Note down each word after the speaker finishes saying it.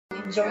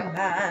intro.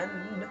 man.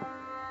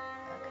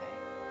 Okay.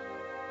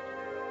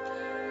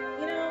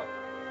 You know,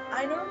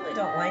 I normally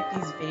don't like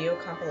these video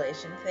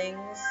compilation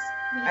things.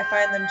 I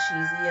find them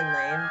cheesy and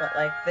lame, but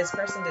like this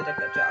person did a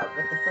good job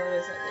with the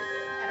photos that they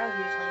did. I don't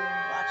usually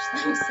watch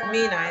them, so.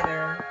 Me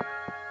neither.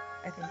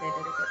 I think they did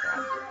a good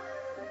job.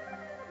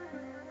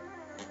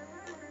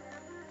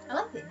 I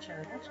like the intro.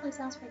 It actually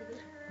sounds pretty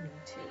good. Me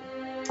too.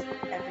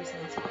 Every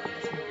single song in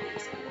this movie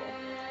is cool.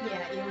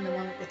 Yeah, even the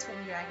one with the twin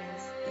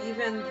dragons.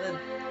 Even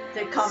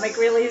the comic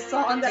relief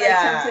song that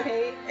I tend to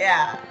hate.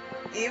 Yeah.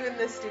 Even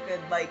the stupid,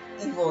 like,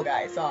 evil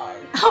guy song.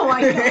 Oh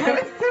my god,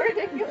 it's so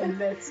ridiculous.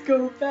 Let's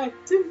go back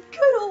to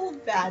good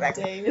old bad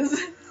days.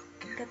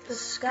 Look at the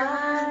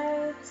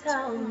sky,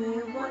 tell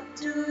me what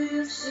do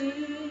you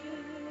see?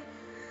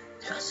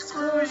 Just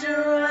close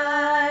your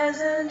eyes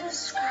and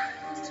describe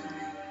it to me.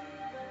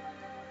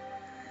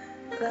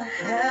 The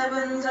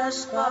heavens are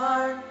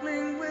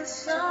sparkling with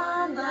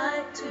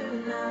sunlight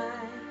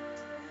tonight.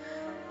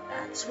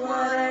 That's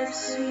what I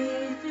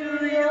see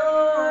through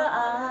your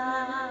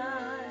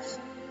eyes.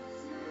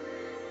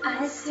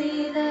 I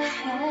see the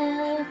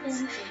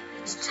heavens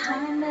each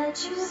time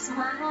that you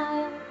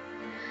smile.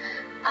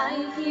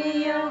 I hear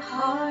your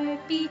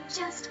heartbeat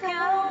just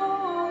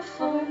go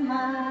for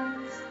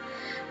miles.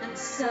 And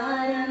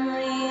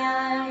suddenly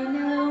I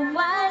know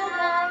why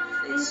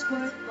life is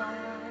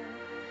worthwhile.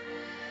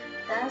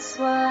 That's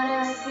what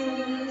I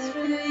see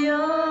through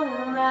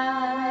your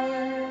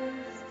eyes.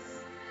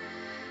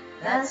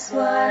 That's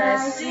what I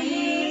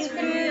see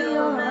through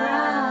your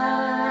eyes.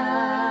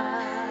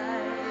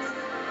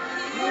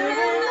 Here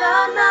in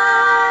the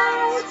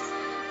night,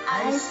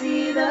 I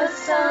see the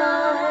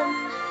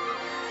sun.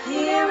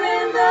 Here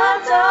in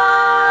the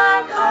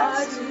dark,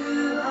 our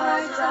two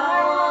hearts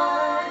are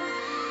one.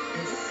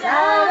 It's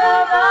out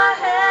of our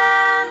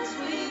hands,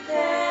 we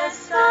can't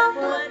stop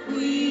what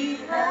we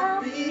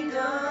have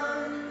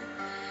begun.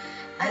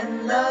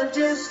 And love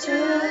just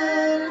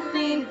took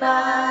me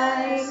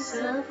by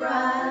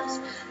surprise,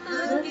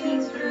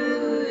 looking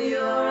through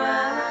your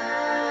eyes.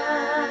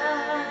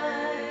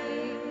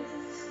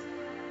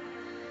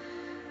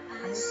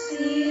 I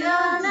see a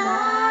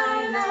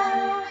night I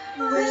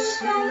wish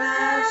could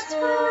last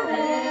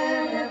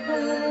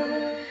forever.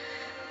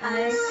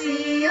 I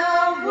see a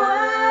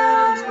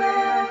world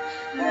we're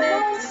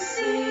meant to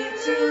see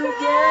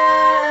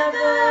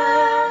together.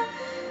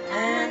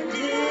 And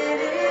it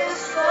is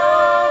so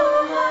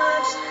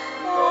much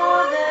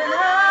more than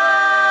I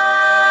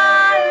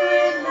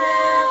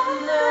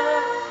remember.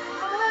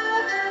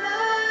 More than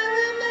I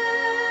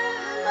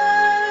remember.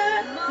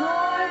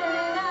 More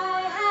than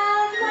I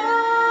have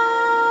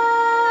known.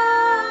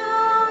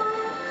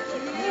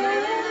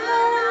 Here in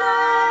the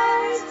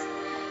night,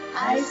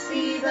 I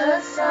see the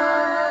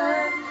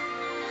sun.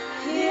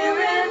 Here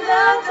in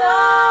the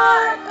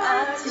dark,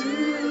 our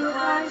two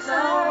hearts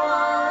are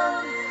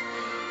one.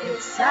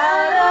 It's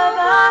out of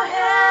our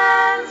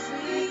hands,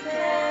 we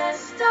can't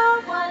stop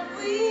what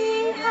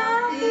we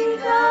have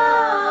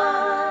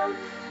begun.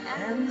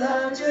 And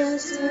love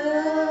just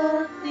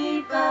took me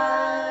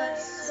by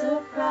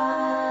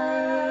surprise,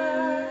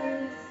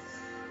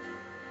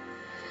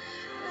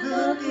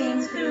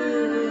 looking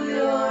through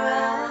your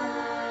eyes.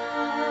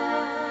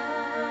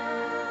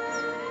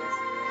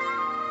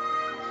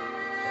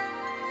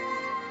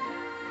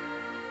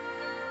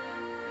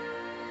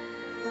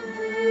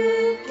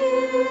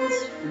 Looking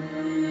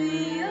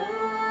through your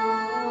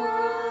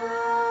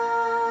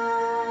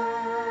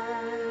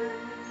eyes.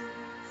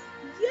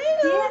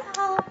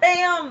 Yeah!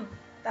 Bam!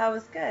 That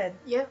was good.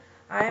 Yep.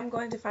 I am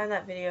going to find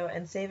that video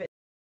and save it